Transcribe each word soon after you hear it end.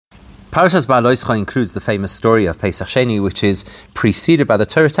Parashas Beha'alosecha includes the famous story of Pesach Sheni, which is preceded by the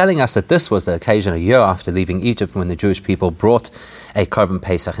Torah telling us that this was the occasion a year after leaving Egypt when the Jewish people brought a korban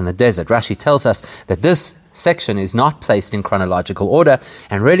Pesach in the desert. Rashi tells us that this section is not placed in chronological order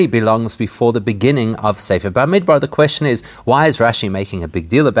and really belongs before the beginning of Sefer Bamidbar. The question is, why is Rashi making a big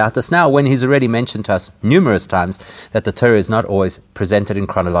deal about this now when he's already mentioned to us numerous times that the Torah is not always presented in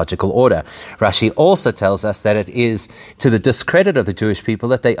chronological order? Rashi also tells us that it is to the discredit of the Jewish people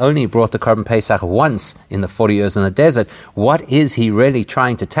that they only brought the korban Pesach once in the 40 years in the desert. What is he really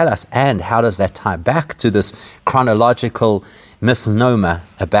trying to tell us, and how does that tie back to this chronological misnomer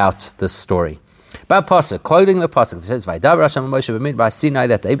about this story? About Pasuk, quoting the Pasuk, it says, "Vaydaber Hashem Moshe b'Midbar Sinai,"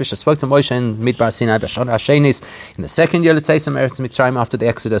 that the Eibusha spoke to Moshe in Midbar Sinai b'Shana Hashenis in the second year, let's say, some Eretz Mitzrayim after the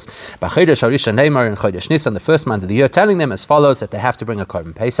Exodus, b'Chodesh Harishon Neimar in Chodesh Nisan, the first month of the year, telling them as follows that they have to bring a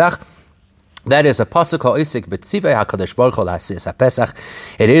korban Pesach. That is a pasuk ha'isik b'tzivei hakadosh baruch hu la'asis ha'pesach.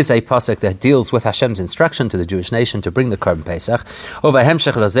 It is a pasuk that deals with Hashem's instruction to the Jewish nation to bring the korban Pesach. Over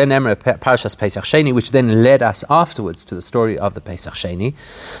hemshech lazen emre parashas Pesach Sheni, which then led us afterwards to the story of the Pesach Sheni.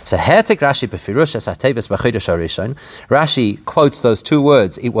 So hetik Rashi befirush es hatevis b'chodesh harishon. Rashi quotes those two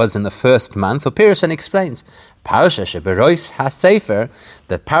words. It was in the first month. Upirush and explains. Parasha sheberois hasefer,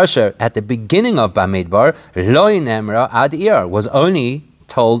 the parasha at the beginning of Bamidbar, lo nemra ad ir, was only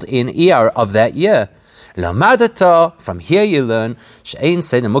told in Iyar of that year. From here you learn that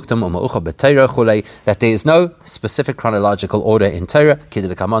there is no specific chronological order in Torah,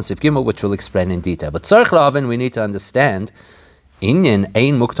 which we'll explain in detail. But we need to understand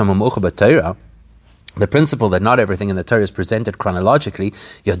the principle that not everything in the Torah is presented chronologically.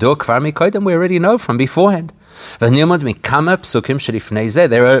 We already know from beforehand. There are many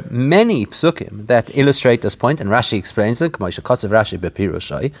psukim that illustrate this point, and Rashi explains it.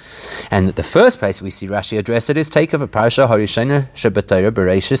 And the first place we see Rashi address it is take of a parasha harishona shebetorah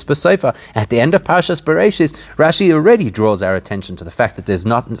Bereshis b'Sefer. At the end of Parashas Bereshis, Rashi already draws our attention to the fact that there's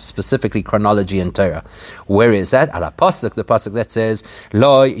not specifically chronology in Torah. Where is that? Ala pasuk, the pasuk that says,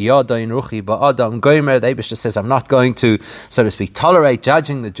 Lo yadayin ruchi ba'adam goyim. The Eibusha says, I'm not going to, so to speak, tolerate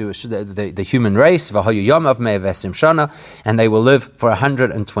judging the Jewish, the human race, and they will live for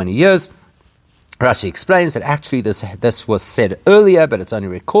 120 years. Rashi explains that actually this was said earlier, but it's only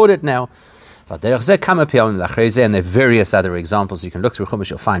recorded now. And there are various other examples. You can look through Chumash,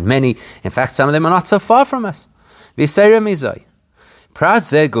 you'll find many. In fact, some of them are not so far from us. This very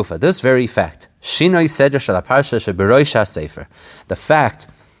fact, the fact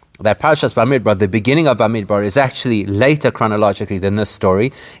that Parashas Bamidbar, the beginning of Bamidbar, is actually later chronologically than this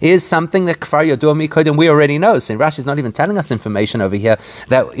story, is something that Kfar Yadua Mikodim we already know. So Rashi is not even telling us information over here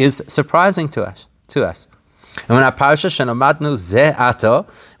that is surprising to us. And when our Parasha Shenomadnu Ze Ato,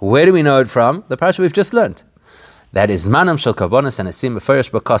 where do we know it from? The Parasha we've just learned. That is Manam Shel Karbonos and Nesim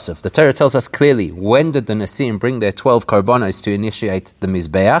B'Ferish B'Kosov. The Torah tells us clearly when did the Nesim bring their 12 Karbonos to initiate the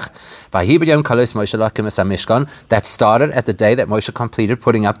Mizbeach. That started at the day that Moshe completed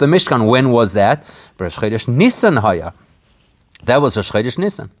putting up the Mishkan. When was that? Rosh Chodesh Nisan Haya. That was Rosh Chodesh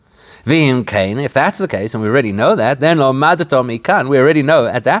Nisan. If that's the case, and we already know that, then we already know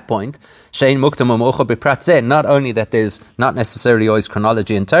at that point, not only that there's not necessarily always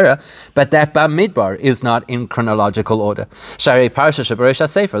chronology in Torah, but that Bamidbar is not in chronological order.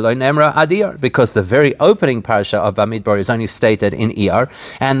 Because the very opening parasha of Bamidbar is only stated in Iyar,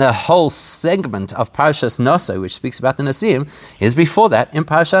 and the whole segment of Parashas Naso, which speaks about the Nasim, is before that in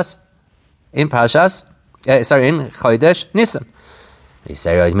Chodesh Nisan. The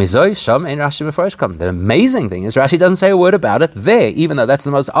amazing thing is Rashi doesn't say a word about it there, even though that's the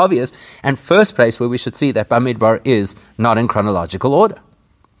most obvious and first place where we should see that Bamidbar is not in chronological order.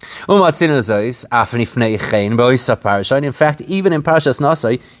 And in fact, even in Parashas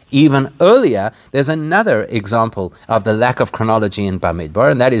Nasai, even earlier, there's another example of the lack of chronology in Bamidbar,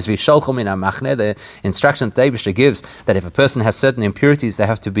 and that is Visholchum min HaMachne, the instruction that the Eibusha gives that if a person has certain impurities, they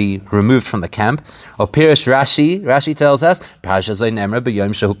have to be removed from the camp. Or Pirish Rashi tells us,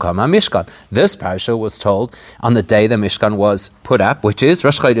 this parasha was told on the day the Mishkan was put up, which is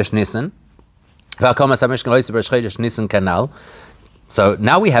Rosh Chodesh Nisan. So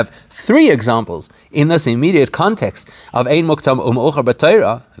now we have three examples in this immediate context of Ein Muktam U'Me'uchar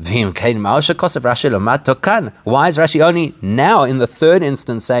B'Torah. V'im Kein Ma'asha Kosev Rashi L'Mad Tokan. Why is Rashi only now in the third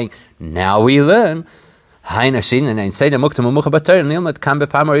instance saying, now we learn? Which seems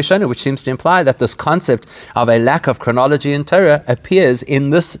to imply that this concept of a lack of chronology in Torah appears in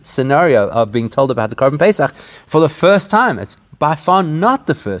this scenario of being told about the Korban Pesach for the first time. It's by far not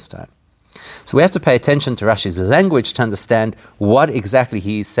the first time. So we have to pay attention to Rashi's language to understand what exactly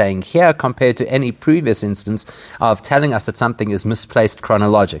he is saying here compared to any previous instance of telling us that something is misplaced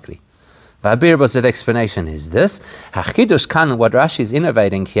chronologically. The explanation is this. Hachidush kan, what Rashi is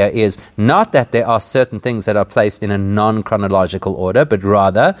innovating here is not that there are certain things that are placed in a non-chronological order, but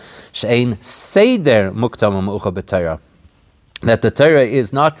rather she'ein seder muktam u'meucha b'Torah. That the Torah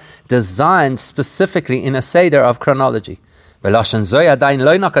is not designed specifically in a seder of chronology. That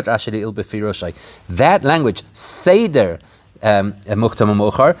language, seder muktam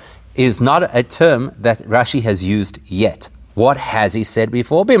u'meuchar, is not a term that Rashi has used yet. What has he said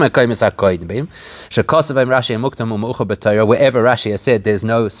before? Wherever Rashi has said there's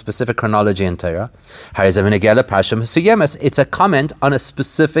no specific chronology in Torah, it's a comment on a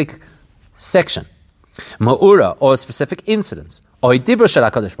specific section, ma'ura, or a specific incident, or a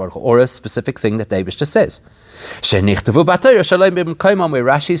specific thing that the Eibishter says. Where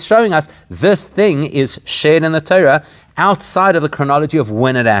Rashi is showing us this thing is shared in the Torah outside of the chronology of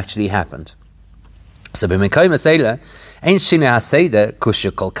when it actually happened. So nobody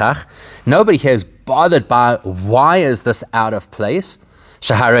here is bothered by why is this out of place.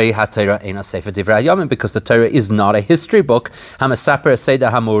 Because the Torah is not a history book,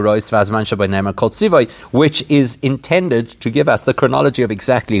 which is intended to give us the chronology of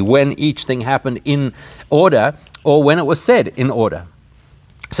exactly when each thing happened in order or when it was said in order.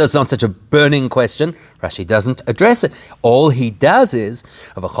 So it's not such a burning question. Rashi doesn't address it. All he does is,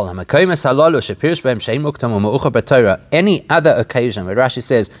 any other occasion where Rashi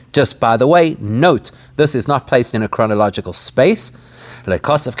says, just by the way, note, this is not placed in a chronological space. It's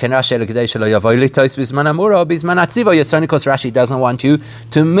only because Rashi doesn't want you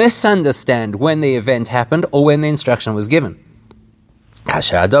to misunderstand when the event happened or when the instruction was given.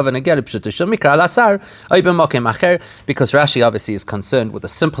 Because Rashi obviously is concerned with a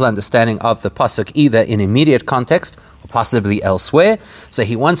simple understanding of the pasuk either in immediate context or possibly elsewhere. So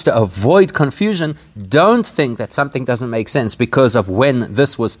he wants to avoid confusion. Don't think that something doesn't make sense because of when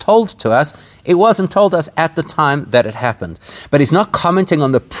this was told to us. It wasn't told us at the time that it happened. But he's not commenting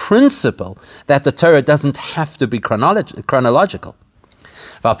on the principle that the Torah doesn't have to be chronological.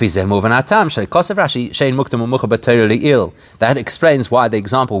 That explains why the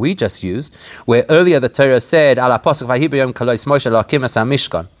example we just used, where earlier the Torah said,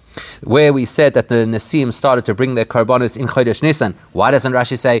 where we said that the Nesim started to bring their karbanos in Chodesh Nisan. Why doesn't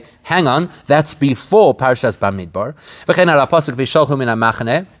Rashi say, hang on, that's before Parshas Bamidbar?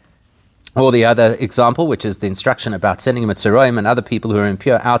 Or the other example, which is the instruction about sending Mitzrayim and other people who are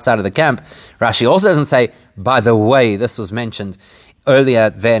impure outside of the camp. Rashi also doesn't say, by the way, this was mentioned earlier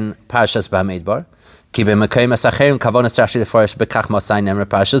than Parshas Bamidbar.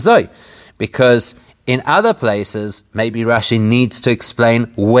 Because in other places, maybe Rashi needs to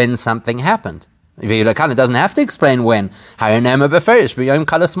explain when something happened. It kind of doesn't have to explain when.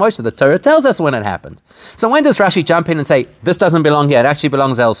 The Torah tells us when it happened. So when does Rashi jump in and say, this doesn't belong here, it actually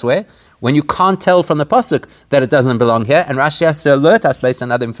belongs elsewhere? When you can't tell from the pasuk that it doesn't belong here, and Rashi has to alert us based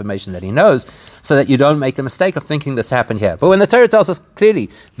on other information that he knows, so that you don't make the mistake of thinking this happened here. But when the Torah tells us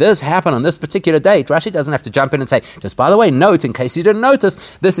clearly, this happened on this particular date, Rashi doesn't have to jump in and say, just by the way, note, in case you didn't notice,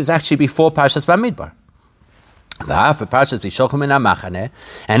 this is actually before Parshas Bamidbar.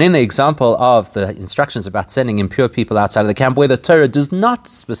 And in the example of the instructions about sending impure people outside of the camp, where the Torah does not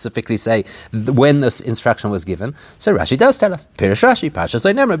specifically say when this instruction was given, so Rashi does tell us.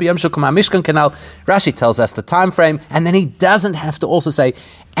 Rashi tells us the time frame, and then he doesn't have to also say,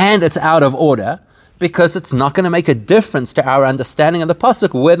 and it's out of order, because it's not going to make a difference to our understanding of the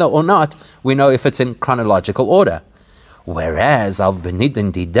pasuk whether or not we know if it's in chronological order. Whereas al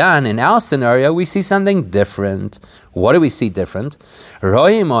benidin didan, in our scenario, we see something different. What do we see different?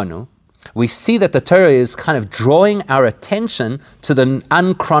 Roimanu, we see that the Torah is kind of drawing our attention to the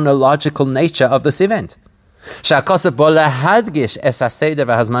unchronological nature of this event. Here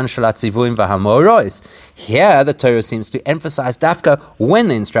the Torah seems to emphasize dafka when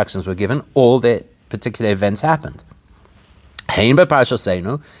the instructions were given, all the particular events happened.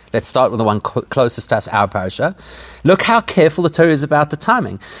 Let's start with the one closest to us, our parasha. Look how careful the Torah is about the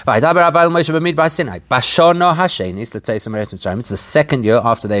timing. It's the second year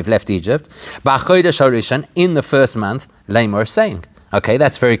after they've left Egypt. In the first month, Lamor saying. Okay,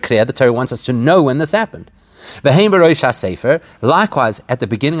 that's very clear. The Torah wants us to know when this happened. Likewise, at the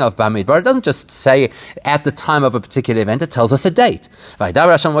beginning of Bamidbar, it doesn't just say at the time of a particular event, it tells us a date. The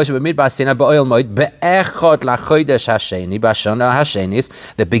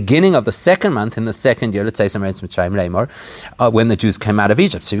beginning of the second month in the second year, let's say when the Jews came out of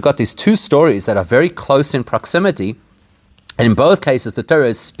Egypt. So you've got these two stories that are very close in proximity. And in both cases, the Torah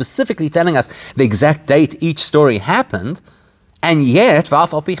is specifically telling us the exact date each story happened. And yet, and at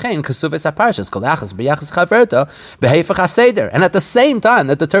the same time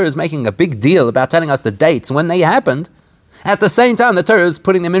that the Torah is making a big deal about telling us the dates when they happened, at the same time the Torah is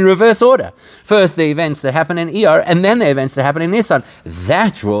putting them in reverse order. First the events that happen in Iyar, and then the events that happen in Nisan.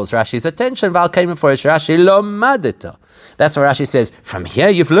 That draws Rashi's attention. That's what Rashi says, from here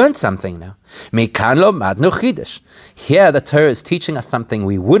you've learned something now. Here the Torah is teaching us something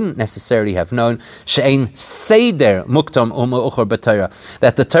we wouldn't necessarily have known. That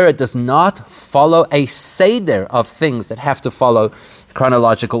the Torah does not follow a seder of things that have to follow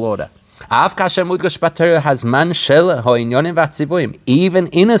chronological order. Even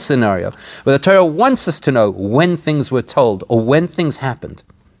in a scenario where the Torah wants us to know when things were told or when things happened,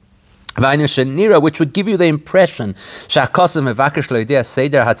 which would give you the impression, so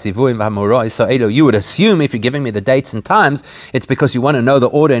you would assume if you're giving me the dates and times, it's because you want to know the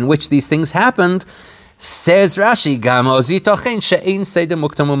order in which these things happened. Says Rashi,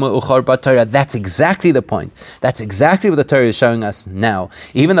 that's exactly the point. That's exactly what the Torah is showing us now.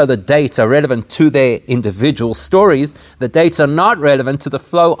 Even though the dates are relevant to their individual stories, the dates are not relevant to the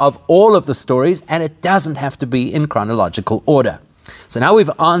flow of all of the stories, and it doesn't have to be in chronological order. So now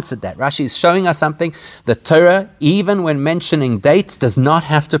we've answered that. Rashi is showing us something. The Torah, even when mentioning dates, does not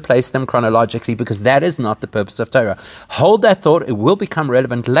have to place them chronologically, because that is not the purpose of Torah. Hold that thought. It will become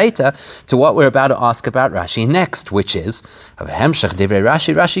relevant later to what we're about to ask about Rashi next, which is,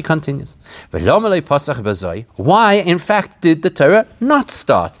 Rashi continues, why, in fact, did the Torah not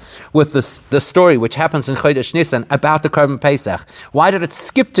start with the story which happens in Chodesh Nisan about the Korban Pesach? Why did it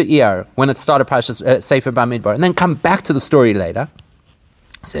skip to Iyar when it started Parashas Sefer Bamidbar and then come back to the story later?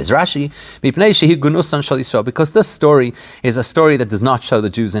 Says Rashi, because this story is a story that does not show the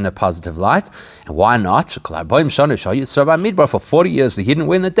Jews in a positive light. And why not? For 40 years the Yidden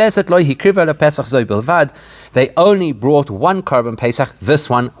were in the desert. They only brought one Korban Pesach, this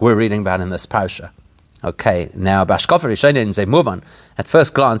one we're reading about in this parasha. Okay, now move on. At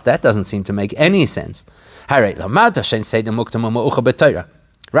first glance, that doesn't seem to make any sense.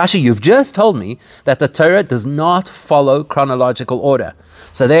 Rashi, you've just told me that the Torah does not follow chronological order.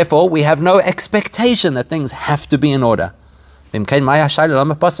 So therefore, we have no expectation that things have to be in order. So then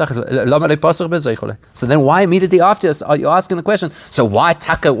why immediately after are you asking the question, so why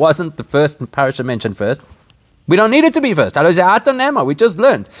Taka wasn't the first parasha mentioned first? We don't need it to be first. We just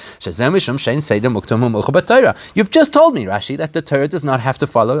learned. You've just told me, Rashi, that the Torah does not have to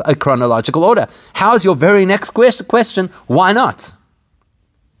follow a chronological order. How's your very next question? Why not?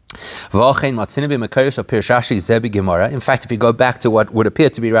 In fact, if you go back to what would appear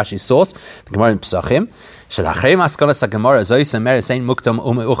to be Rashi's source, the Gemara in Pesachim,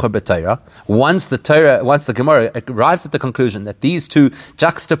 once the Gemara arrives at the conclusion that these two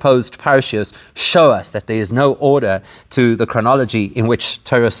juxtaposed parashas show us that there is no order to the chronology in which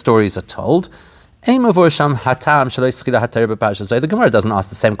Torah stories are told, the Gemara doesn't ask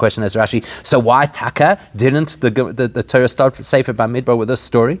the same question as Rashi. So why Taka didn't the Torah start Sefer Bamidbar with this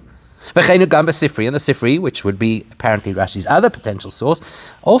story? And the Sifri, which would be apparently Rashi's other potential source,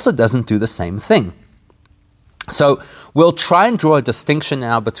 also doesn't do the same thing. So we'll try and draw a distinction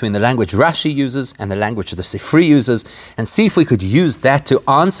now between the language Rashi uses and the language the Sifri uses, and see if we could use that to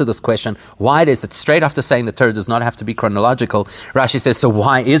answer this question, why it is that straight after saying the Torah does not have to be chronological, Rashi says, so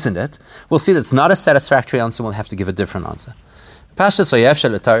why isn't it? We'll see that it's not a satisfactory answer, we'll have to give a different answer.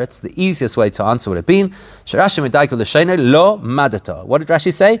 It's the easiest way to answer would have been, lo madata. What did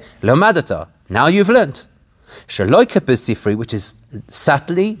Rashi say? Lo madata. Now you've learned. Sifri, which is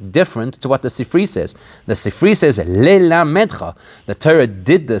subtly different to what the Sifri says. The Sifri says, the Torah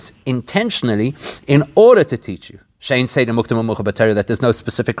did this intentionally in order to teach you. That there's no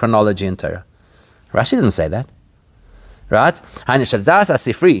specific chronology in Torah. Rashi didn't say that. Right?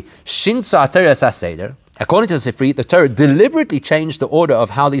 According to the Sifri, the Torah deliberately changed the order of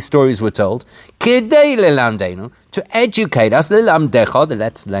how these stories were told, to educate us,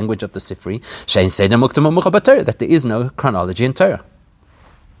 that's the language of the Sifri, that there is no chronology in Torah.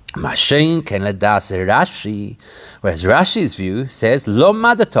 Whereas Rashi's view says, lo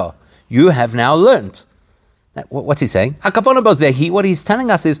madata, you have now learned. What's he saying? What he's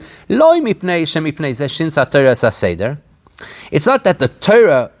telling us is, it's not that the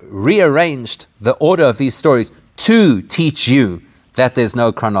Torah rearranged the order of these stories to teach you that there's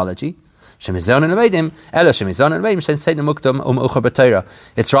no chronology. It's rather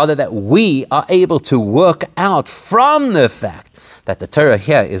that we are able to work out from the fact that the Torah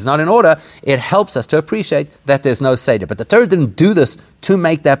here is not in order, it helps us to appreciate that there's no Seder. But the Torah didn't do this to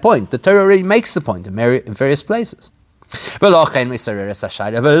make that point. The Torah already makes the point in various places. So,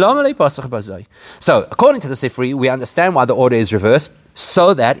 according to the Sifri, we understand why the order is reversed,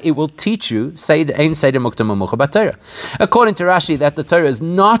 so that it will teach you, according to Rashi, that the Torah is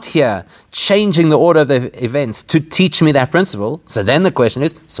not here changing the order of the events to teach me that principle. So then the question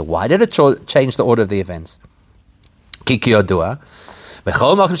is, so why did it change the order of the events? Because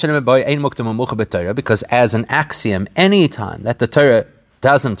as an axiom, any time that the Torah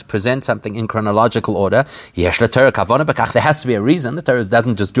doesn't present something in chronological order, there has to be a reason. The Torah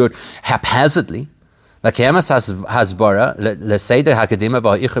doesn't just do it haphazardly. And there's got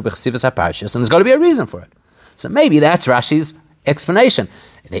to be a reason for it. So maybe that's Rashi's explanation.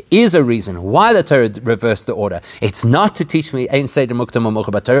 There is a reason why the Torah reversed the order. It's not to teach me Ein Seder Muktam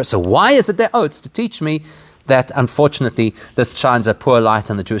U'Mucha Torah. So why is it there? Oh, it's to teach me that unfortunately this shines a poor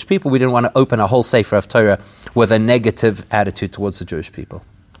light on the Jewish people. We didn't want to open a whole Sefer of Torah with a negative attitude towards the Jewish people.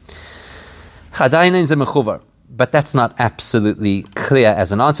 But that's not absolutely clear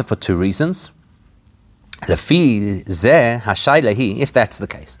as an answer for two reasons. If that's the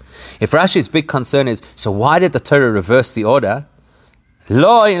case, if Rashi's big concern is, so why did the Torah reverse the order? Then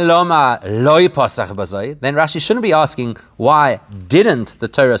Rashi shouldn't be asking, why didn't the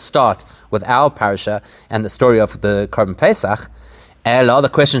Torah start with our parasha and the story of the Korban Pesach? The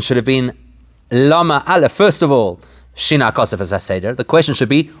question should have been, Lama Aleph. First of all, Shina Kosef as Seder. The question should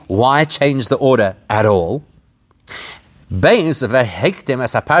be, why change the order at all?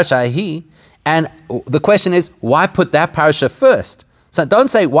 And the question is, why put that parasha first? So don't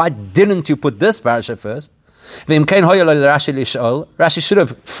say, why didn't you put this parasha first? Rashi should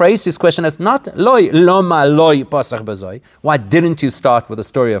have phrased his question as not loy loma loy pasach bazoy. Why didn't you start with the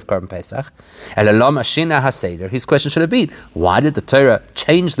story of Korban Pesach? Loma shina haseder. His question should have been, why did the Torah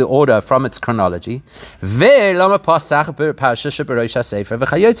change the order from its chronology? And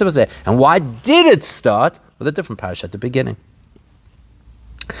why did it start with a different parasha at the beginning?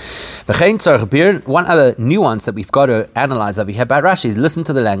 One other nuance that we've got to analyze over here about Rashi is listen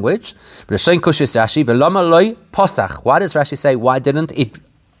to the language. Why does Rashi say, why didn't it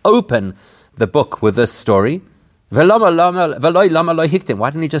open the book with this story? Why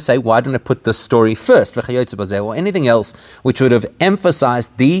didn't he just say, why didn't it put this story first? Or anything else which would have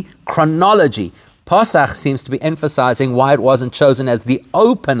emphasized the chronology. Pasach seems to be emphasizing why it wasn't chosen as the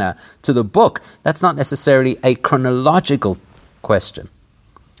opener to the book. That's not necessarily a chronological question.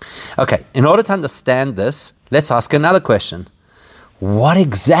 Okay, in order to understand this, let's ask another question. What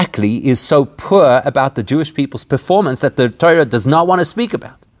exactly is so poor about the Jewish people's performance that the Torah does not want to speak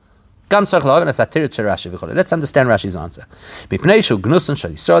about? Let's understand Rashi's answer. He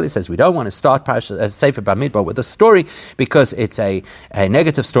says we don't want to start Sefer Bamidbar with a story because it's a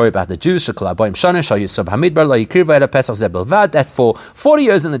negative story about the Jews. That for 40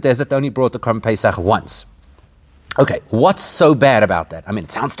 years in the desert they only brought the Korban Pesach once. Okay, what's so bad about that? I mean,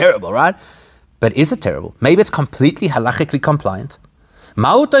 it sounds terrible, right? But is it terrible? Maybe it's completely halachically compliant.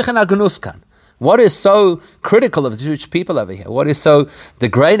 What is so critical of the Jewish people over here? What is so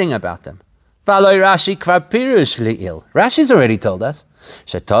degrading about them? Rashi's already told us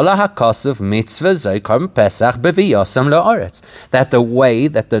that the way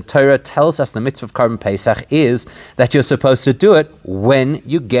that the Torah tells us the mitzvah of Korban Pesach is that you're supposed to do it when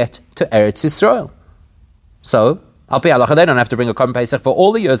you get to Eretz Yisrael. So, Al Pi Halacha, they don't have to bring a Korban Pesach for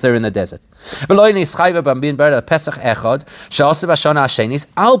all the years they're in the desert. Rashi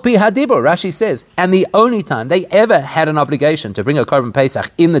says, and the only time they ever had an obligation to bring a Korban Pesach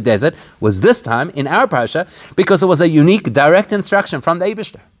in the desert was this time in our parasha, because it was a unique direct instruction from the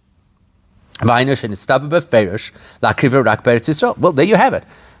Eibishter. Well, there you have it.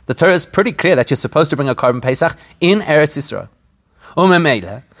 The Torah is pretty clear that you're supposed to bring a Korban Pesach in Eretz Yisrael. Then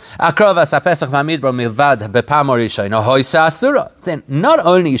not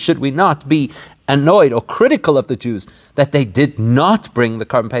only should we not be annoyed or critical of the Jews that they did not bring the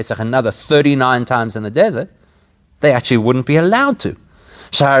Korban Pesach another 39 times in the desert, they actually wouldn't be allowed to.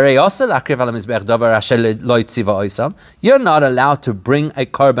 You're not allowed to bring a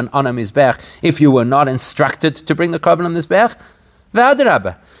Korban on a Mizbech if you were not instructed to bring the Korban on the Mizbech. And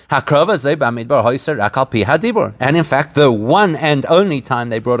in fact, the one and only time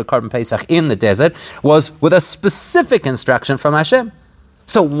they brought a Korban Pesach in the desert was with a specific instruction from Hashem.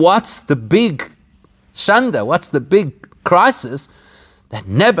 So what's the big shanda? What's the big crisis? That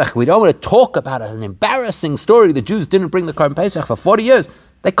Nebuch, we don't want to talk about an embarrassing story. The Jews didn't bring the Korban Pesach for 40 years.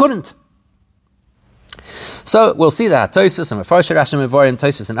 They couldn't. So we'll see that Tosfos and Mefarshei Rashi Mevorim,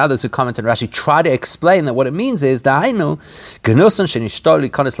 Tosfos and others who comment on Rashi try to explain that what it means is Dahainu Genusan Shenishtor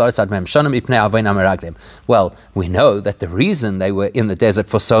Likonos La'aretz Ad Mem Shana Mipnei Aveinam Meraglim. Well, we know that the reason they were in the desert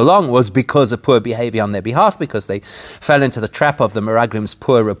for so long was because of poor behavior on their behalf, because they fell into the trap of the Meraglim's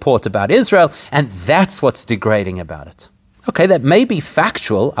poor report about Israel, and that's what's degrading about it. Okay, that may be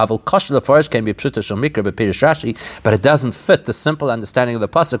factual, but it doesn't fit the simple understanding of the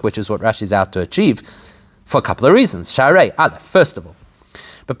pasuk, which is what Rashi's out to achieve, for a couple of reasons. First of all,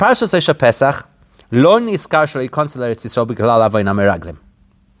 but Parshas Pesach lo nizkar shelo yikonsel Eretz Yisrael b'glal avodah meraglim.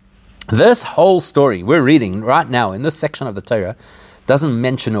 This whole story we're reading right now in this section of the Torah doesn't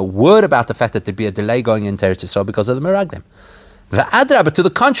mention a word about the fact that there'd be a delay going into Eretz Yisrael because of the meraglim. The Adrabah, to the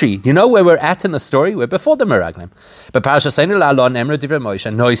contrary, you know where we're at in the story? We're before the Meraglim. But Parashaseinu la'alon emru divrei Moshe,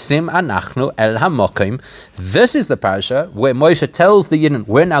 noisim anachnu el hamokim. This is the parasha where Moshe tells the Yidden,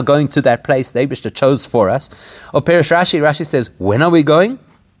 we're now going to that place the Eibishter chose for us. Or Perish Rashi says, when are we going?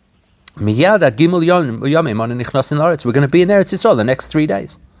 Miyad ad gimel yomim on nichnasin la'aretz. We're going to be in Eretz Yisrael the next 3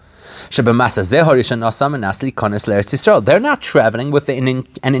 days. They're now traveling with an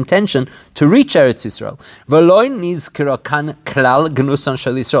intention to reach Eretz Yisrael.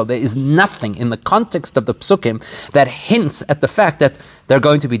 There is nothing in the context of the psukim that hints at the fact that they're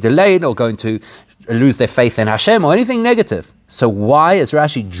going to be delayed or going to lose their faith in Hashem or anything negative. So why is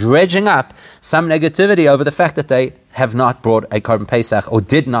Rashi dredging up some negativity over the fact that they have not brought a Korban Pesach or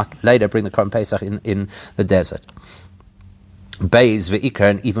did not later bring the Korban Pesach in the desert? Beis ve'ikar,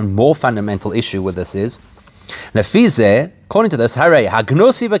 an even more fundamental issue with this is, Lefize, according to this,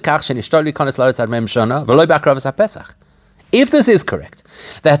 if this is correct,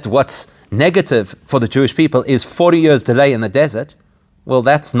 that what's negative for the Jewish people is 40 years delay in the desert, well,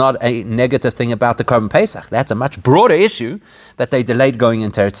 that's not a negative thing about the Korban Pesach. That's a much broader issue that they delayed going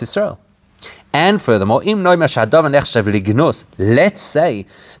into Eretz Yisrael. And furthermore, let's say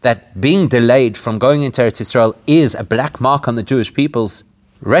that being delayed from going into Eretz Yisrael is a black mark on the Jewish people's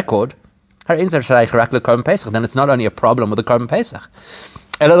record, then it's not only a problem with the Korban Pesach.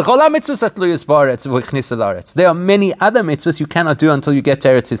 There are many other mitzvahs you cannot do until you get to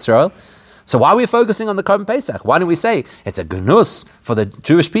Eretz Yisrael. So why are we focusing on the Korban Pesach? Why don't we say it's a gunus for the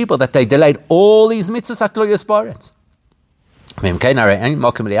Jewish people that they delayed all these mitzvahs at Luyas Baretz?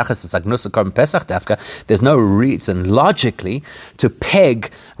 There's no reason logically to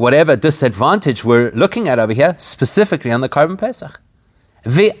peg whatever disadvantage we're looking at over here specifically on the Korban Pesach.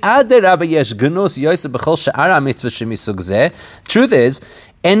 Truth is,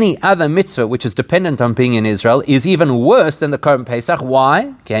 any other mitzvah which is dependent on being in Israel is even worse than the Korban Pesach.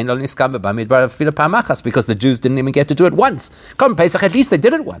 Why? Because the Jews didn't even get to do it once. Korban Pesach, at least they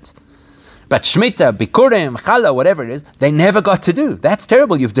did it once. But Shemitah, Bikurim, Chala, whatever it is, they never got to do. That's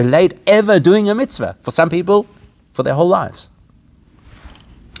terrible. You've delayed ever doing a mitzvah. For some people, for their whole lives.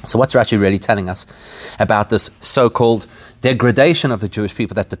 So what's Rashi really telling us about this so-called degradation of the Jewish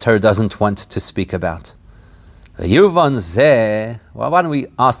people that the Torah doesn't want to speak about? Well, why don't we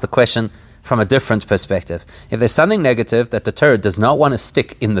ask the question from a different perspective? If there's something negative that the Torah does not want to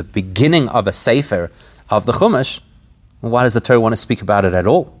stick in the beginning of a sefer of the Chumash, well, why does the Torah want to speak about it at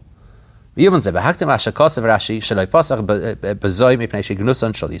all? As we've quoted,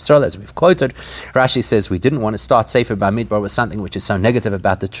 Rashi says we didn't want to start Sefer Bamidbar with something which is so negative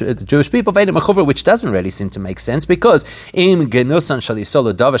about the Jewish people, which doesn't really seem to make sense, because if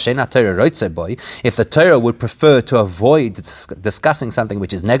the Torah would prefer to avoid discussing something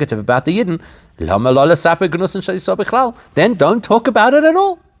which is negative about the Yidden, then don't talk about it at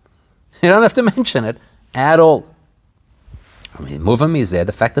all. You don't have to mention it at all. I mean, Muvam is there,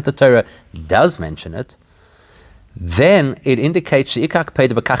 the fact that the Torah does mention it, then it indicates that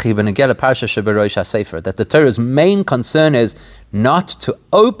the Torah's main concern is not to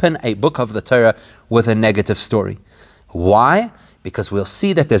open a book of the Torah with a negative story. Why? Because we'll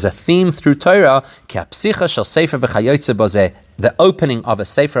see that there's a theme through Torah, the opening of a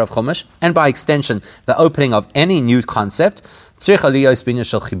Sefer of Chumash, and by extension, the opening of any new concept, should always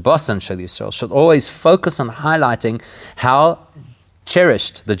focus on highlighting how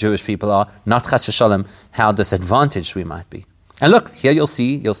cherished the Jewish people are, not chas v'shalom, how disadvantaged we might be. And look, here you'll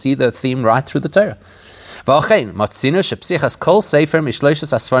see the theme right through the Torah.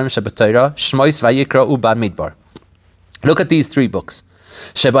 Look at these three books,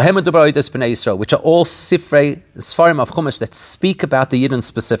 which are all Sfarim of Chumash that speak about the Yidden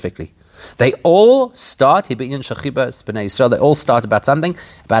specifically. They all start about something,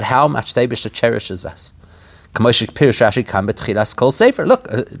 about how much the Eibishter cherishes us. Look,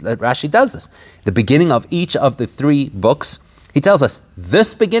 Rashi does this. The beginning of each of the three books He tells us,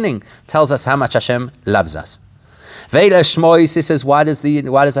 this beginning tells us how much Hashem loves us. Ve'ele Shmois, he says, why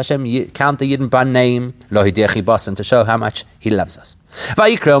does Hashem count the Yidden by name? Lo hidechi basan, to show how much He loves us.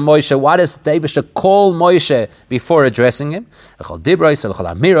 Vayikra Moshe, why does the Eibishter call Moshe before addressing him? L'chol dibrois,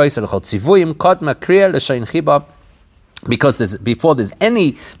 l'chol amirois, l'chol tzivuyim, kodma kriya l'shein chibab. Because before there's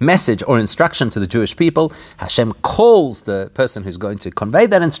any message or instruction to the Jewish people, Hashem calls the person who's going to convey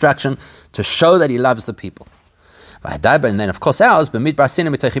that instruction to show that He loves the people. And then, of course, ours, B'midbar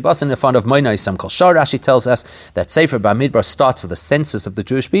Sinu Mitechi Basan, in the font of Moino Yisam Kol Shor. Rashi tells us that Sefer B'midbar starts with the census of the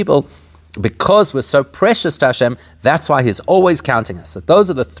Jewish people. Because we're so precious to Hashem, that's why He's always counting us. So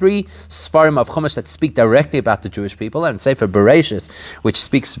those are the three Sfarim of Chumash that speak directly about the Jewish people, and Sefer Bereshis, which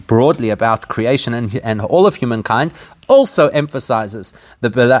speaks broadly about creation and all of humankind, also emphasizes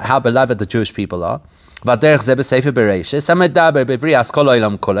how beloved the Jewish people are. Bereshis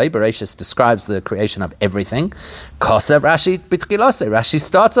describes the creation of everything. Rashi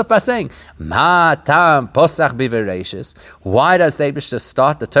starts off by saying, Ma tam posach bivereshis. Why does the Eibishter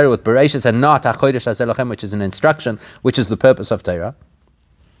start the Torah with Bereshis and not Achodesh Hazelochem, which is an instruction, which is the purpose of Torah?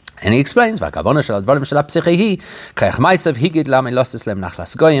 And he explains that the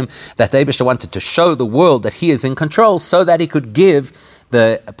Eibishter wanted to show the world that He is in control, so that He could give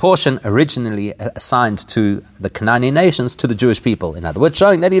the portion originally assigned to the Canaanite nations to the Jewish people. In other words,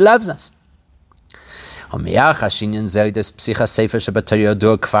 showing that He loves us. Now, because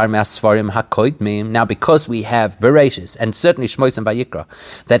we have Bereshis and certainly Shmos and Vayikra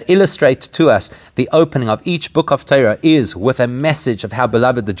that illustrate to us the opening of each book of Torah is with a message of how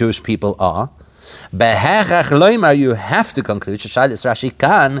beloved the Jewish people are, you have to conclude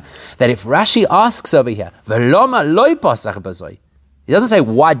that if Rashi asks over here, he doesn't say,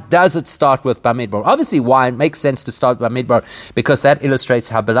 why does it start with Bamidbar? Obviously, why it makes sense to start with Bamidbar, because that illustrates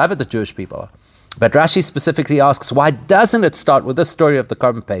how beloved the Jewish people are. But Rashi specifically asks, why doesn't it start with the story of the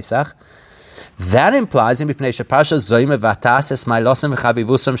Korban Pesach? That implies,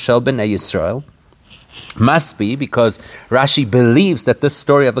 must be because Rashi believes that this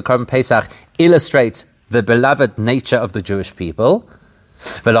story of the Korban Pesach illustrates the beloved nature of the Jewish people.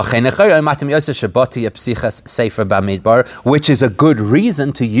 Which is a good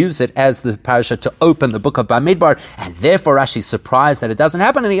reason to use it as the parasha to open the book of Bamidbar, and therefore Rashi is surprised that it doesn't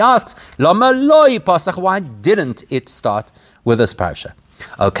happen, and he asks, why didn't it start with this parasha?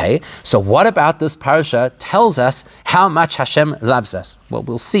 Okay, so what about this parasha tells us how much Hashem loves us? Well,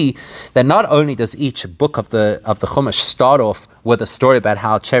 we'll see that not only does each book of the Chumash start off with a story about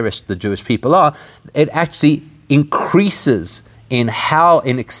how cherished the Jewish people are, it actually increases in how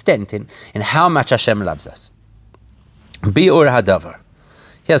much Hashem loves us. Bi'ur hadavar.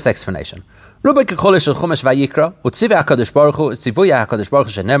 Here's the explanation. The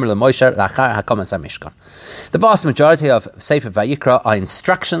vast majority of Sefer Vayikra are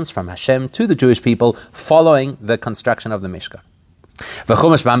instructions from Hashem to the Jewish people following the construction of the Mishkan.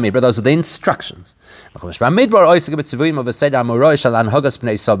 Those are the instructions.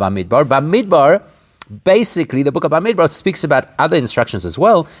 Bamidbar, basically, the book of Bamidbar speaks about other instructions as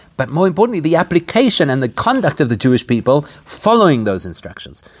well, but more importantly, the application and the conduct of the Jewish people following those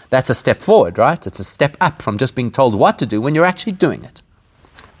instructions. That's a step forward, right? It's a step up from just being told what to do when you're actually doing it.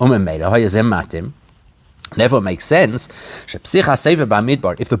 Therefore, it makes sense if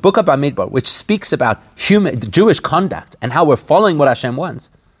the book of Bamidbar, which speaks about Jewish conduct and how we're following what Hashem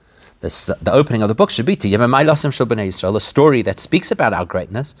wants, the opening of the book should be to a story that speaks about our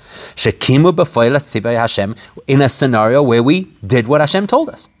greatness, in a scenario where we did what Hashem told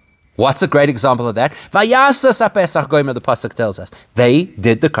us. What's a great example of that? The pasuk tells us they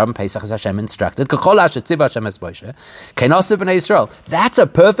did the Korban Pesach as Hashem instructed. That's a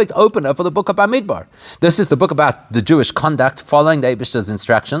perfect opener for the book of Bamidbar. This is the book about the Jewish conduct following the Eibishter's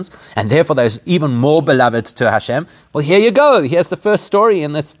instructions, and therefore there's even more beloved to Hashem. Well, here you go. Here's the first story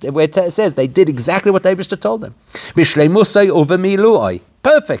in this where it says they did exactly what the Eibishter told them.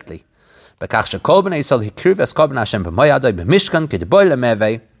 Perfectly.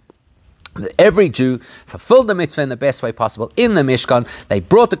 Every Jew fulfilled the mitzvah in the best way possible in the Mishkan. They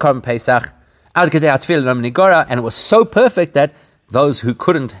brought the Korban Pesach, and it was so perfect that those who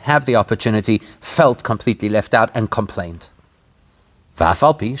couldn't have the opportunity felt completely left out and complained. Yes,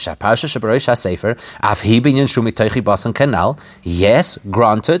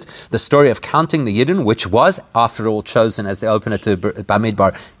 granted, the story of counting the Yidden, which was, after all, chosen as the opener to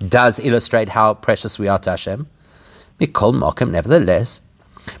Bamidbar, does illustrate how precious we are to Hashem. Nevertheless,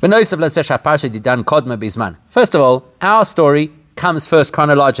 first of all, our story comes first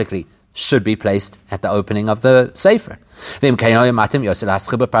chronologically, should be placed at the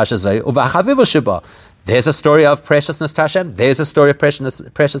There's a story of preciousness to Hashem. There's a story of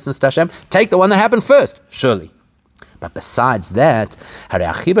preciousness to Hashem. Take the one that happened first, surely. But besides that,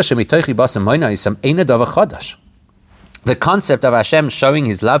 the concept of Hashem showing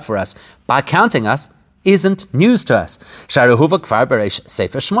His love for us by counting us isn't news to us.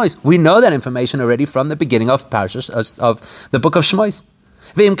 We know that information already from the beginning of the book of Shmois.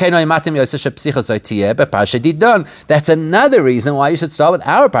 That's another reason why you should start with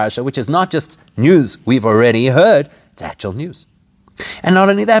our parasha, which is not just news we've already heard, it's actual news. And not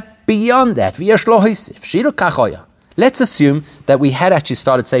only that, beyond that, let's assume that we had actually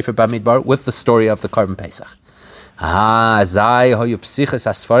started Sefer Bamidbar with the story of the Korban Pesach.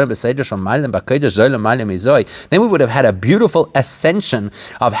 Then we would have had a beautiful ascension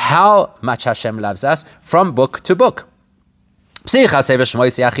of how much Hashem loves us from book to book. Sefer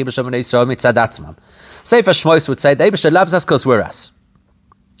Shmois would say, the Eibishter loves us because we're us.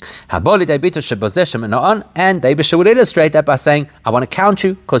 And the Eibishter would illustrate that by saying, I want to count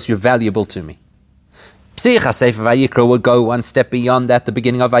you because you're valuable to me. Sefer Vayikra would go one step beyond that, the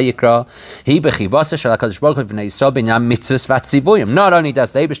beginning of Vayikra. Not only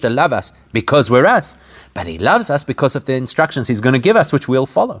does the Eibishter love us because we're us, but He loves us because of the instructions He's going to give us, which we'll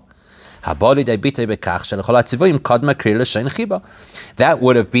follow. That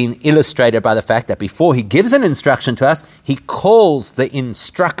would have been illustrated by the fact that before He gives an instruction to us, He calls the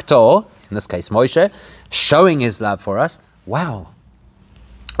instructor, in this case Moshe, showing His love for us. Wow.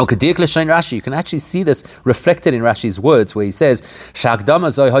 You can actually see this reflected in Rashi's words where he says,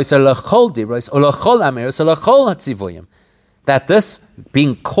 that this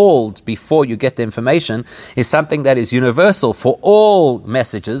being called before you get the information is something that is universal for all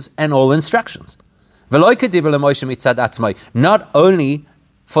messages and all instructions. Not only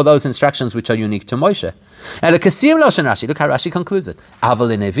for those instructions which are unique to Moshe. And look how Rashi concludes it. That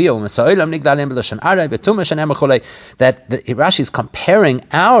Rashi is comparing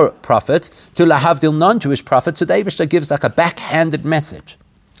our prophets to lahavdil non-Jewish prophets, so the Eibishter gives like a backhanded message.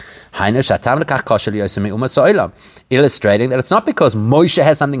 Illustrating that it's not because Moshe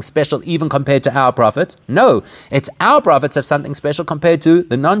has something special even compared to our prophets. No, it's our prophets have something special compared to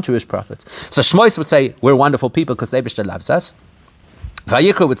the non-Jewish prophets. So Shmois would say, we're wonderful people because the Eibishter loves us.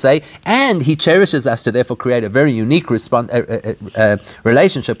 Vayikra would say, and He cherishes us to therefore create a very unique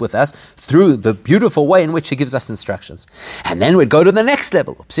relationship with us through the beautiful way in which He gives us instructions. And then we'd go to the next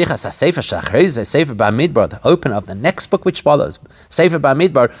level. Sefer Bamidbar, the open of the next book which follows. Sefer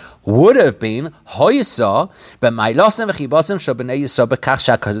Bamidbar would have been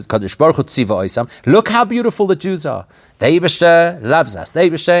look how beautiful the Jews are. The Eibishter loves us. The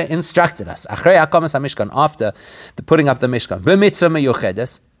Eibishter instructed us. After the putting up the Mishkan,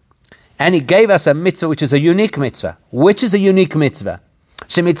 and He gave us a mitzvah which is a unique mitzvah. Which is a unique mitzvah?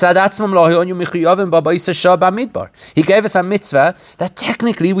 He gave us a mitzvah that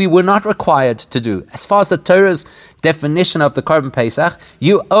technically we were not required to do. As far as the Torah's definition of the Korban Pesach,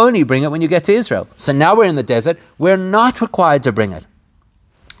 you only bring it when you get to Israel. So now we're in the desert, we're not required to bring it.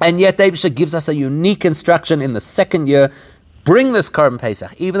 And yet the Eibishter gives us a unique instruction in the second year, bring this Korban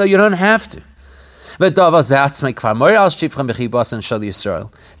Pesach, even though you don't have to. That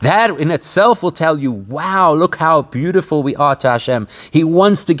in itself will tell you, wow, look how beautiful we are to Hashem. He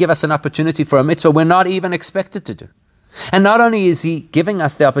wants to give us an opportunity for a mitzvah we're not even expected to do. And not only is He giving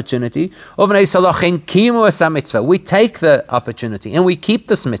us the opportunity, we take the opportunity and we keep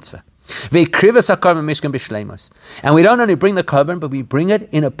this mitzvah. And we don't only bring the korban, but we bring it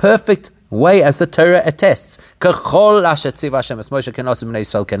in a perfect way, as the Torah attests. They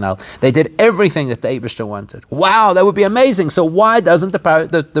did everything that the Eibishter wanted. Wow, that would be amazing. So why doesn't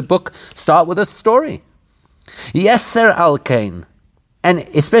the book start with a story? Yeser al kain. And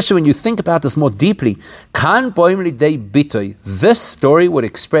especially when you think about this more deeply, this story would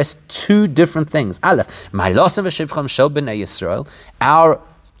express two different things. Aleph, our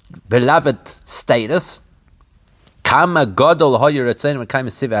beloved status. And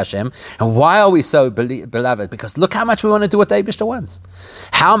why are we so beloved? Because look how much we want to do what the Eibishter wants.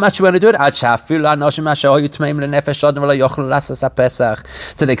 How much we want to do it?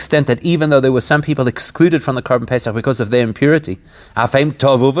 To the extent that even though there were some people excluded from the Korban Pesach because of their impurity, they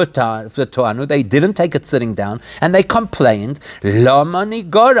didn't take it sitting down and they complained,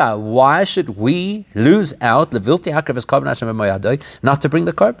 why should we lose out not to bring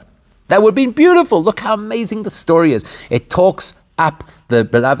the Korban? That would be beautiful. Look how amazing the story is. It talks up the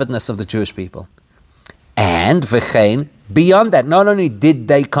belovedness of the Jewish people. And v'chein, beyond that, not only did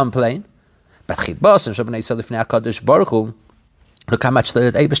they complain, but look how much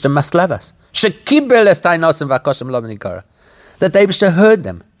the Eibishter must love us. that the Eibishter heard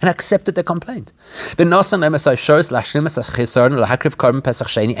them and accepted their complaint. And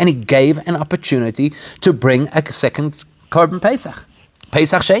he gave an opportunity to bring a second Korban Pesach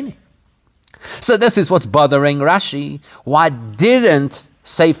Sheni. So this is what's bothering Rashi. Why didn't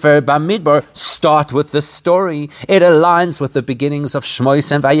Sefer Bamidbar start with this story? It aligns with the beginnings of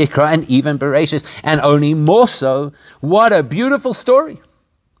Shmois and Vayikra and even Bereshis, and only more so. What a beautiful story.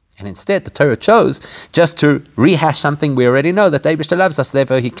 And instead, the Torah chose just to rehash something we already know, that Eibishter loves us,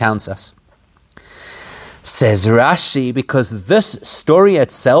 therefore he counts us. Says Rashi, because this story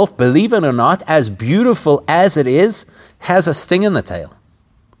itself, believe it or not, as beautiful as it is, has a sting in the tail.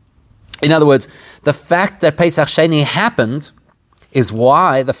 In other words, the fact that Pesach Sheni happened is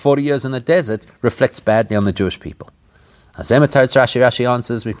why the 40 years in the desert reflects badly on the Jewish people. Rashi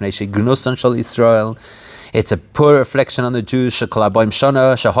answers, it's a poor reflection on the Jews. 40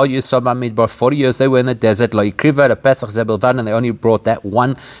 years they were in the desert, and they only brought that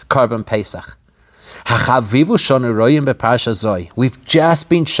one Korban Pesach. We've just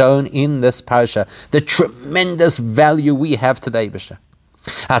been shown in this parasha the tremendous value we have to the Eibishter.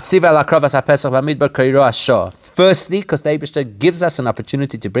 Firstly, because the Eibishter gives us an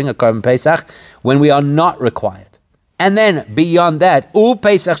opportunity to bring a Korban Pesach when we are not required. And then, beyond that,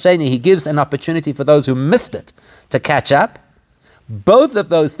 Pesach Sheni, he gives an opportunity for those who missed it to catch up. Both of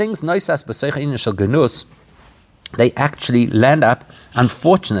those things, they actually land up,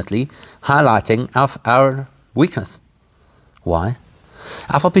 unfortunately, highlighting our weakness. Why?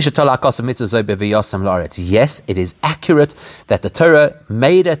 Yes, it is accurate that the Torah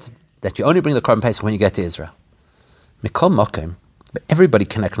made it that you only bring the Korban Pesach when you get to Israel. But everybody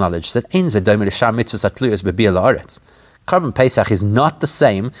can acknowledge that Korban Pesach is not the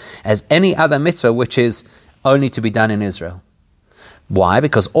same as any other mitzvah which is only to be done in Israel. Why?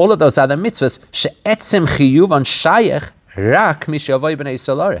 Because all of those other mitzvahs,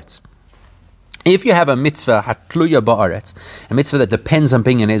 if you have a mitzvah hatluya ba'aretz, a mitzvah that depends on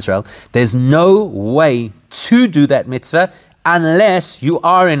being in Israel, there's no way to do that mitzvah unless you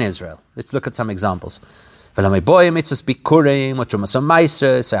are in Israel. Let's look at some examples. Needless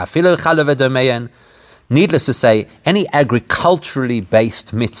to say, any agriculturally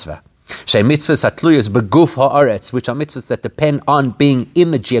based mitzvah, which are mitzvahs that depend on being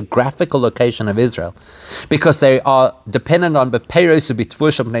in the geographical location of Israel, because they are dependent on these are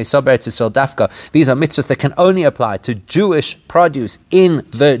mitzvahs that can only apply to Jewish produce in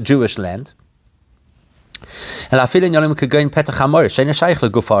the Jewish land. But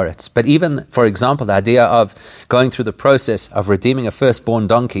even, for example, the idea of going through the process of redeeming a firstborn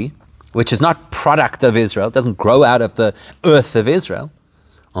donkey, which is not product of Israel, doesn't grow out of the earth of Israel.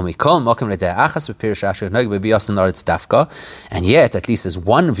 And yet, at least there's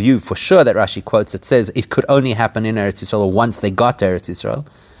one view for sure that Rashi quotes that says it could only happen in Eretz Yisrael once they got to Eretz Yisrael.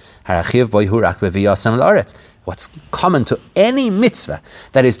 What's common to any mitzvah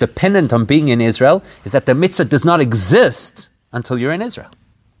that is dependent on being in Israel is that the mitzvah does not exist until you're in Israel.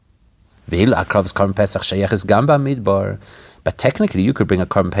 But technically, you could bring a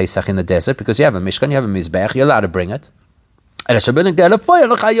Korban Pesach in the desert because you have a Mishkan, you have a Mizbech, you're allowed to bring it. Just that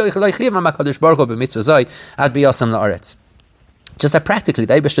practically,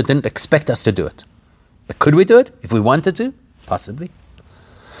 the Eibishter didn't expect us to do it. But could we do it? If we wanted to? Possibly.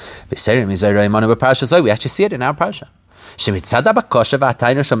 We actually see it in our parasha. There's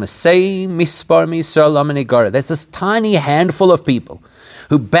this tiny handful of people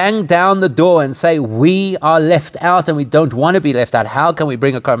who bang down the door and say, we are left out and we don't want to be left out. How can we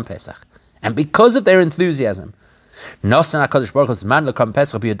bring a Korban Pesach? And because of their enthusiasm, the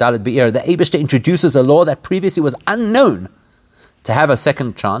Eibishter introduces a law that previously was unknown to have a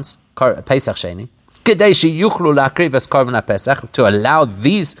second chance, Pesach Sheni, to allow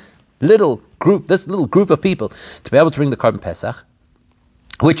this little group of people to be able to bring the Korban Pesach,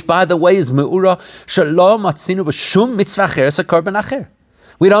 which, by the way, is me'ura shalom atzinu b'shum mitzvah acher so korban acher.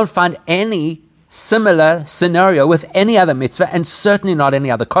 We don't find any similar scenario with any other mitzvah, and certainly not any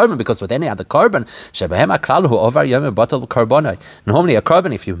other korban, because with any other korban, shebehem aklal hu over yom batal korbanoi. Normally a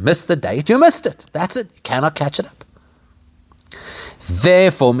korban, if you missed the date, you missed it. That's it. You cannot catch it up.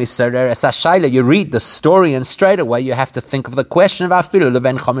 Therefore, you read the story and straight away you have to think of the question of even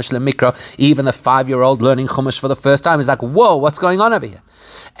the 5-year-old learning chumash for the first time is like, whoa, what's going on over here?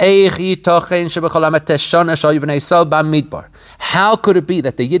 How could it be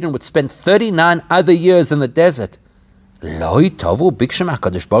that the Yidden would spend 39 other years in the desert? They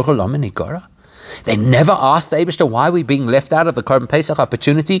never asked the Eibishter why we're being left out of the Korban Pesach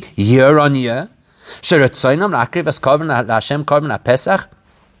opportunity year on year.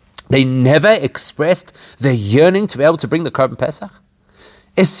 They never expressed their yearning to be able to bring the Korban Pesach,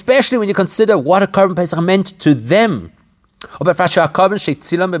 especially when you consider what a Korban Pesach meant to them.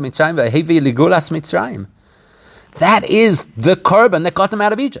 That is the Korban that got them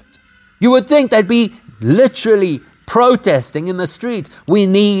out of Egypt. You would think they'd be literally protesting in the streets. We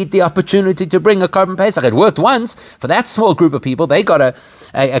need the opportunity to bring a Korban Pesach. It worked once for that small group of people. They got a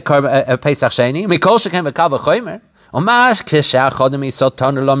Pesach Sheni.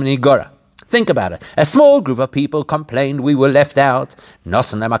 Think about it. A small group of people complained we were left out. They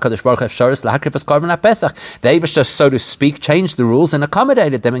just, so to speak, changed the rules and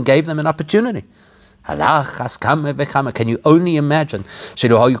accommodated them and gave them an opportunity. Can you only imagine?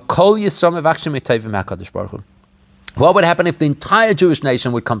 What would happen if the entire Jewish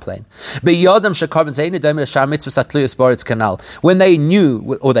nation would complain? When they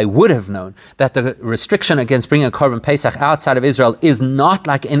knew, or they would have known, that the restriction against bringing a Korban Pesach outside of Israel is not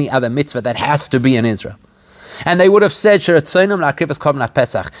like any other mitzvah that has to be in Israel. And they would have said, if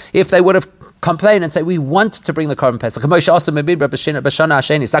they would have complained and say, we want to bring the Korban Pesach,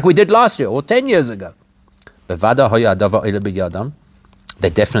 it's like we did last year or 10 years ago. They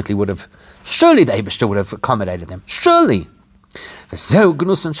definitely would have, surely the Eibishter would have accommodated them. Surely. That's the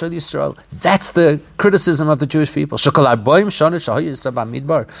criticism of the Jewish people.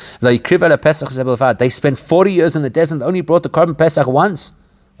 They spent 40 years in the desert and only brought the Korban Pesach once.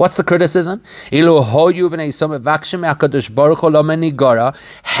 What's the criticism?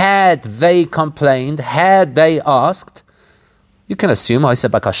 Had they complained, had they asked, you can assume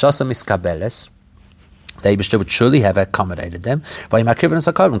the Eibishter would surely have accommodated them and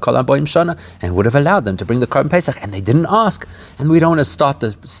would have allowed them to bring the Korban Pesach, and they didn't ask. And we don't want to start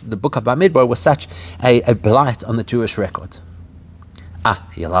the book of Bamidbar with such a blight on the Jewish record.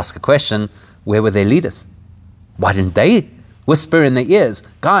 You'll ask a question, where were their leaders? Why didn't they whisper in their ears,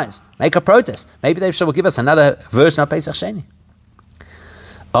 guys, make a protest? Maybe they will give us another version of Pesach Sheni.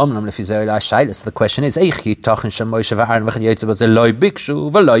 The question is, how come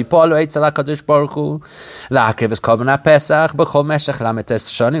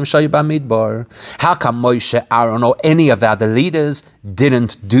Moshe, Aaron, or any of the other leaders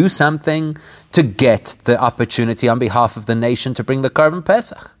didn't do something to get the opportunity on behalf of the nation to bring the Korban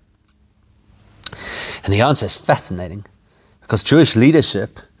Pesach? And the answer is fascinating, because Jewish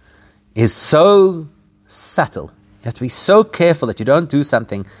leadership is so subtle. You have to be so careful that you don't do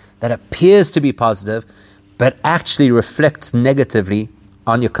something that appears to be positive, but actually reflects negatively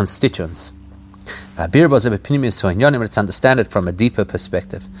on your constituents. Let's understand it from a deeper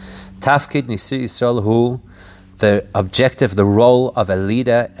perspective. Tafkid Nisi Yisrael hu, the objective, the role of a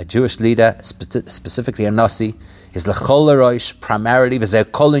leader, a Jewish leader, specifically a Nasi, is l'chol l'roish, primarily,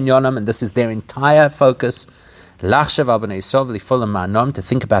 v'zeh kol inyanam, and this is their entire focus, l'achshav al b'nei Yisrael v'lifol ma'anom, to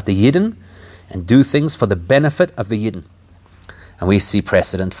think about the Yidden, and do things for the benefit of the Yidden. And we see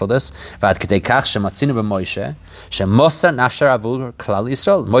precedent for this. Moshe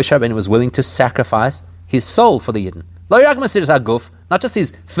Rabbeinu was willing to sacrifice his soul for the Yidden. Not just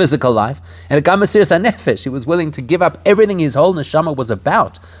his physical life. And he was willing to give up everything his whole neshama was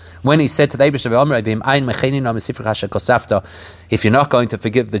about. When he said to the Eibishter, if you're not going to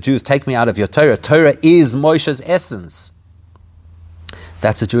forgive the Jews, take me out of your Torah. Torah is Moshe's essence.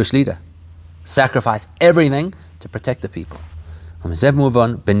 That's a Jewish leader. Sacrifice everything to protect the people. Which we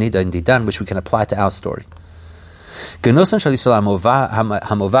can apply to our story. It's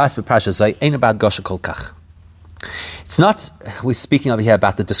not, we're speaking over here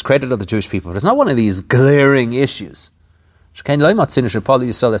about the discredit of the Jewish people, but it's not one of these glaring issues. Because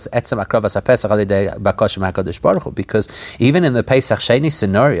even in the Pesach Sheni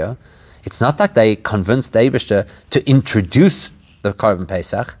scenario, it's not like they convinced the Eibishter to introduce the Korban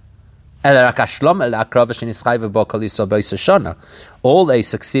Pesach. All they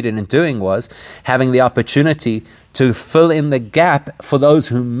succeeded in doing was having the opportunity to fill in the gap for those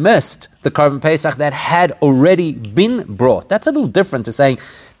who missed the Korban Pesach that had already been brought. That's a little different to saying,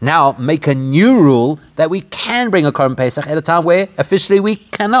 now make a new rule that we can bring a Korban Pesach at a time where officially we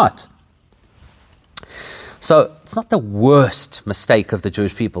cannot. So it's not the worst mistake of the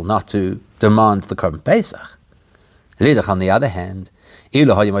Jewish people not to demand the Korban Pesach. On the other hand,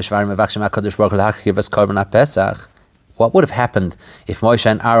 what would have happened if Moshe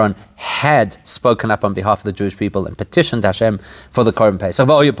and Aaron had spoken up on behalf of the Jewish people and petitioned Hashem for the Korban Pesach?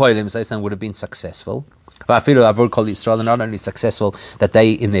 Would have been successful. Not only successful that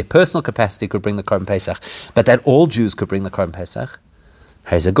they, in their personal capacity, could bring the Korban Pesach, but that all Jews could bring the Korban Pesach.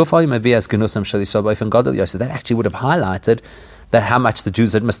 So that actually would have highlighted that how much the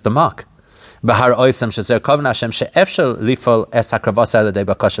Jews had missed the mark. Because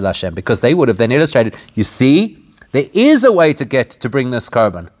they would have then illustrated, you see, there is a way to bring this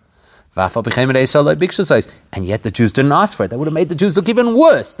carbon. And yet the Jews didn't ask for it. That would have made the Jews look even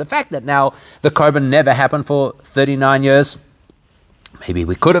worse. The fact that now the carbon never happened for 39 years, maybe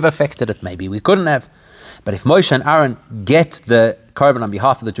we could have affected it, maybe we couldn't have. But if Moshe and Aaron get the carbon on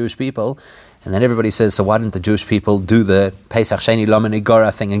behalf of the Jewish people, and then everybody says, so why didn't the Jewish people do the Pesach Sheni Lomen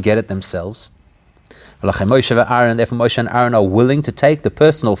Igora thing and get it themselves? Therefore Moshe and Aaron are willing to take the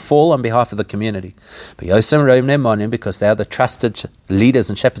personal fall on behalf of the community. Because they are the trusted leaders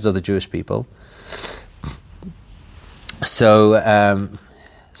and shepherds of the Jewish people. So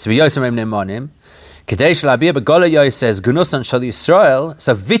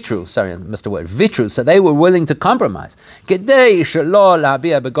vitru, so they were willing to compromise.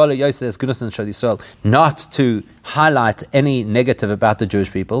 Not to highlight any negative about the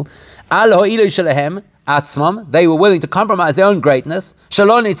Jewish people. They were willing to compromise their own greatness.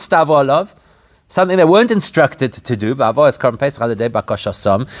 Something they weren't instructed to do, to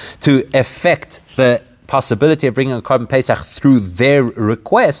effect the possibility of bringing a carbon Pesach through their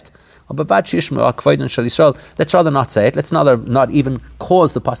request. Let's rather not say it. Let's not even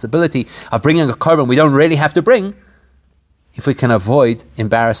cause the possibility of bringing a carbon we don't really have to bring, if we can avoid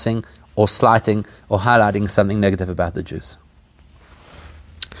embarrassing or slighting or highlighting something negative about the Jews.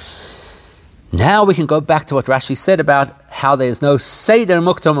 Now we can go back to what Rashi said about how there is no Seder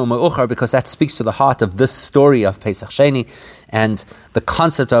Muktam or Me'uchar, because that speaks to the heart of this story of Pesach Sheni and the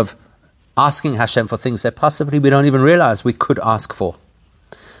concept of asking Hashem for things that possibly we don't even realize we could ask for.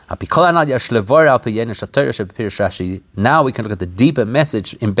 Now we can look at the deeper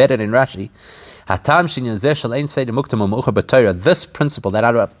message embedded in Rashi. This principle that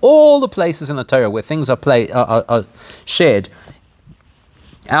out of all the places in the Torah where things are shared,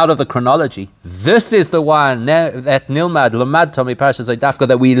 out of the chronology, this is the one that Nilmad, Lamad Tomi Parashat Zoydafka,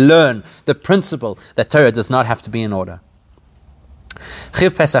 that we learn the principle that Torah does not have to be in order.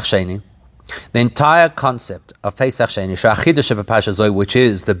 Chiv Pesach Sheni, the entire concept of Pesach Sheni, which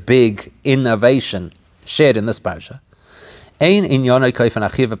is the big innovation shared in this parasha, Pesach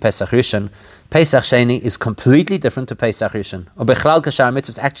Sheni is completely different to Pesach Rishon.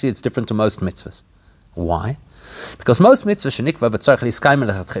 Actually, it's different to most mitzvahs. Why? Because most mitzvahs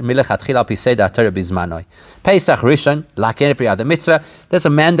Pesach Rishon, like every other mitzvah, there's a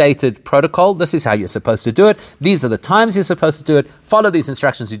mandated protocol. This is how you're supposed to do it. These are the times you're supposed to do it. Follow these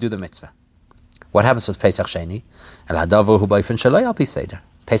instructions, you do the mitzvah. What happens with Pesach Sheni?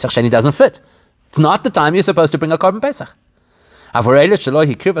 Pesach Sheni doesn't fit. It's not the time you're supposed to bring a carbon Pesach. And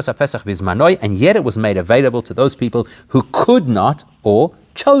yet it was made available to those people who could not or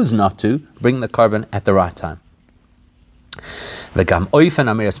chose not to bring the carbon at the right time. And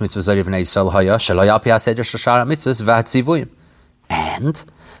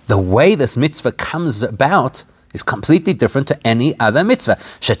the way this mitzvah comes about is completely different to any other mitzvah.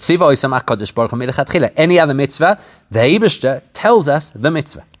 Any other mitzvah, the Eibishter tells us the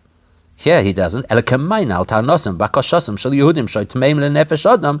mitzvah. Here he doesn't. Here the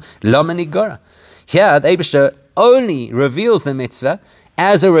Eibishter only reveals the mitzvah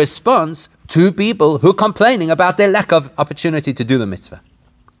as a response to people who are complaining about their lack of opportunity to do the mitzvah.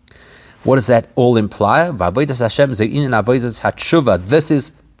 What does that all imply? This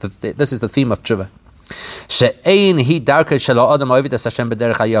is the theme of tshuva.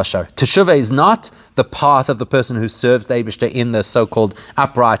 Teshuvah is not the path of the person who serves the Eibishter in the so-called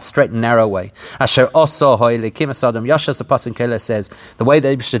upright, straight and narrow way. Asher oso ho'elikim esadam yashas, the Pasuk Chelek says, the way the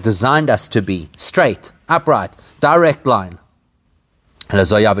Eibishter designed us to be, straight, upright, direct line.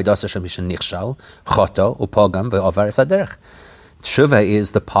 Teshuvah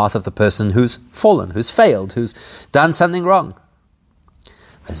is the path of the person who's fallen, who's failed, who's done something wrong.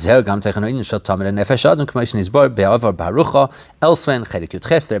 Elsewhere in Chelek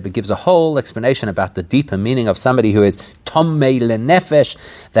Yud gives a whole explanation about the deeper meaning of somebody who is Tomei Lenefesh,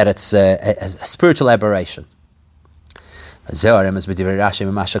 that it's a spiritual aberration. Now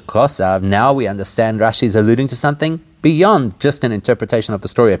we understand Rashi is alluding to something beyond just an interpretation of the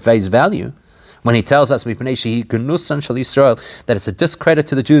story at face value. When he tells us that it's a discredit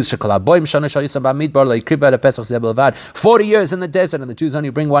to the Jews, 40 years in the desert and the Jews only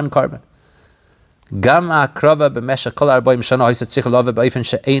bring one carbon. Because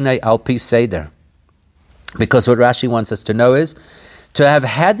what Rashi wants us to know is to have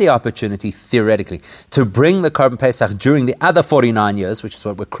had the opportunity, theoretically, to bring the carbon Pesach during the other 49 years, which is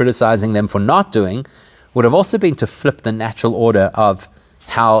what we're criticizing them for not doing, would have also been to flip the natural order of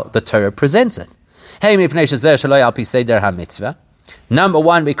how the Torah presents it. Number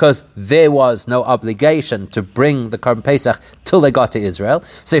one, because there was no obligation to bring the Korban Pesach till they got to Israel.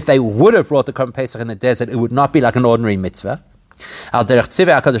 So if they would have brought the Korban Pesach in the desert, it would not be like an ordinary mitzvah. Al derech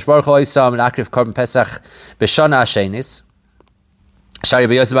tzivah HaKadosh Baruch Hu oisam l'akriv Korban Pesach b'shana hashenis.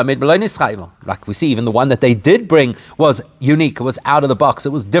 Like we see, even the one that they did bring was unique, it was out of the box, it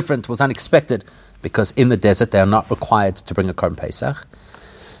was different, it was unexpected, because in the desert they are not required to bring a Korban Pesach.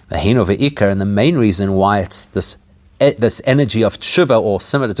 And the main reason why it's this energy of tshuva, or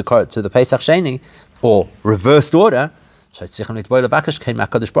similar to the Pesach Sheni, or reversed order,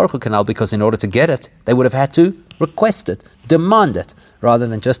 because in order to get it, they would have had to request it, demand it, rather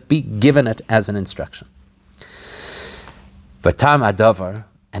than just be given it as an instruction.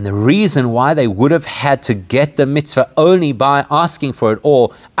 And the reason why they would have had to get the mitzvah only by asking for it,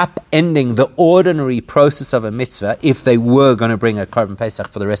 or upending the ordinary process of a mitzvah, if they were going to bring a Korban Pesach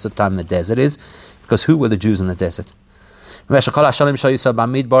for the rest of the time in the desert, is because who were the Jews in the desert? The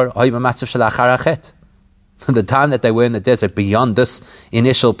time that they were in the desert beyond this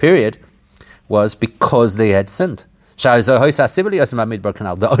initial period was because they had sinned.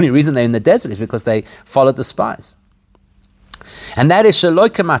 The only reason they're in the desert is because they followed the spies. And that is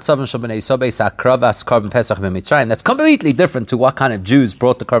that's completely different to what kind of Jews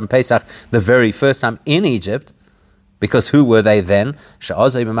brought the Korban Pesach the very first time in Egypt, because who were they then?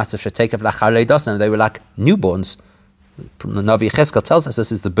 They were like newborns. The Navi Cheskel tells us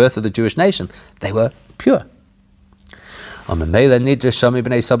this is the birth of the Jewish nation. They were pure. So the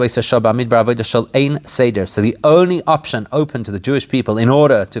only option open to the Jewish people in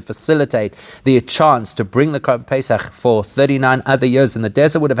order to facilitate the chance to bring the Korban Pesach for 39 other years in the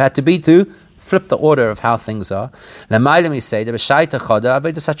desert would have had to be to flip the order of how things are. They would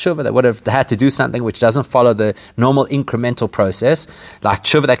have had to do something which doesn't follow the normal incremental process, like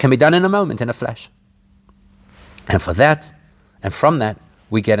tshuva that can be done in a moment, in a flash. And for that, and from that,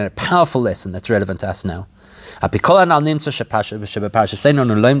 we get a powerful lesson that's relevant to us now. Absolutely,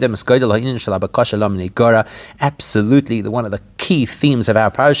 one of the key themes of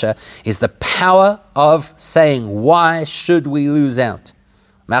our parasha is the power of saying, why should we lose out?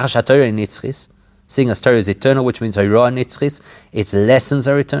 Seeing as Torah is eternal, which means its lessons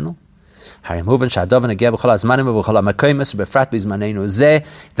are eternal. The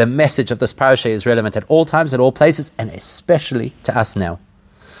message of this parasha is relevant at all times, at all places, and especially to us now.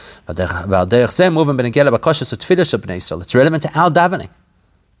 It's relevant to our davening.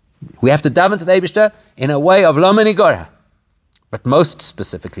 We have to daven to the Eibishter in a way of lo menigora, but most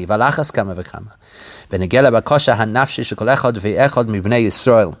specifically, the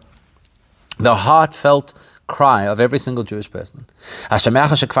heartfelt cry of every single Jewish person.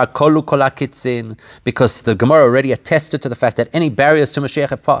 Because the Gemara already attested to the fact that any barriers to Mashiach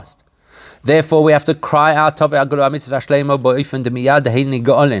have passed. Therefore, we have to cry out, we have to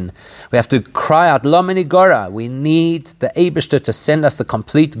cry out, Lo menigora. We need the Eibishter to send us the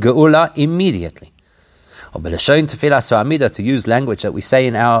complete Geula immediately. To use language that we say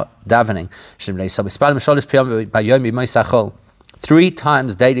in our davening. 3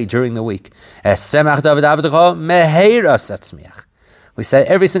 times daily during the week. We say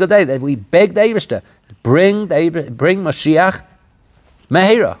every single day that we beg the Eibishter, bring Mashiach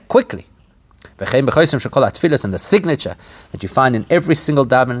Mehera, quickly. And the signature that you find in every single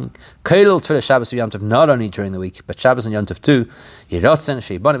davening, not only during the week, but Shabbos and Yom Tov too, that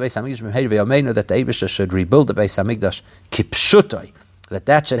the Eibishter should rebuild the Beis Hamikdash kipshutoi,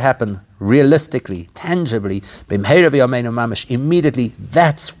 that should happen realistically, tangibly, immediately.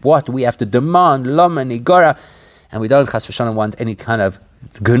 That's what we have to demand, Lama Nigora, and we don't chas v'shalom want any kind of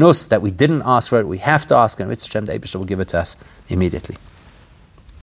gunus that we didn't ask for it. We have to ask, and Hashem, the Eibishter will give it to us immediately.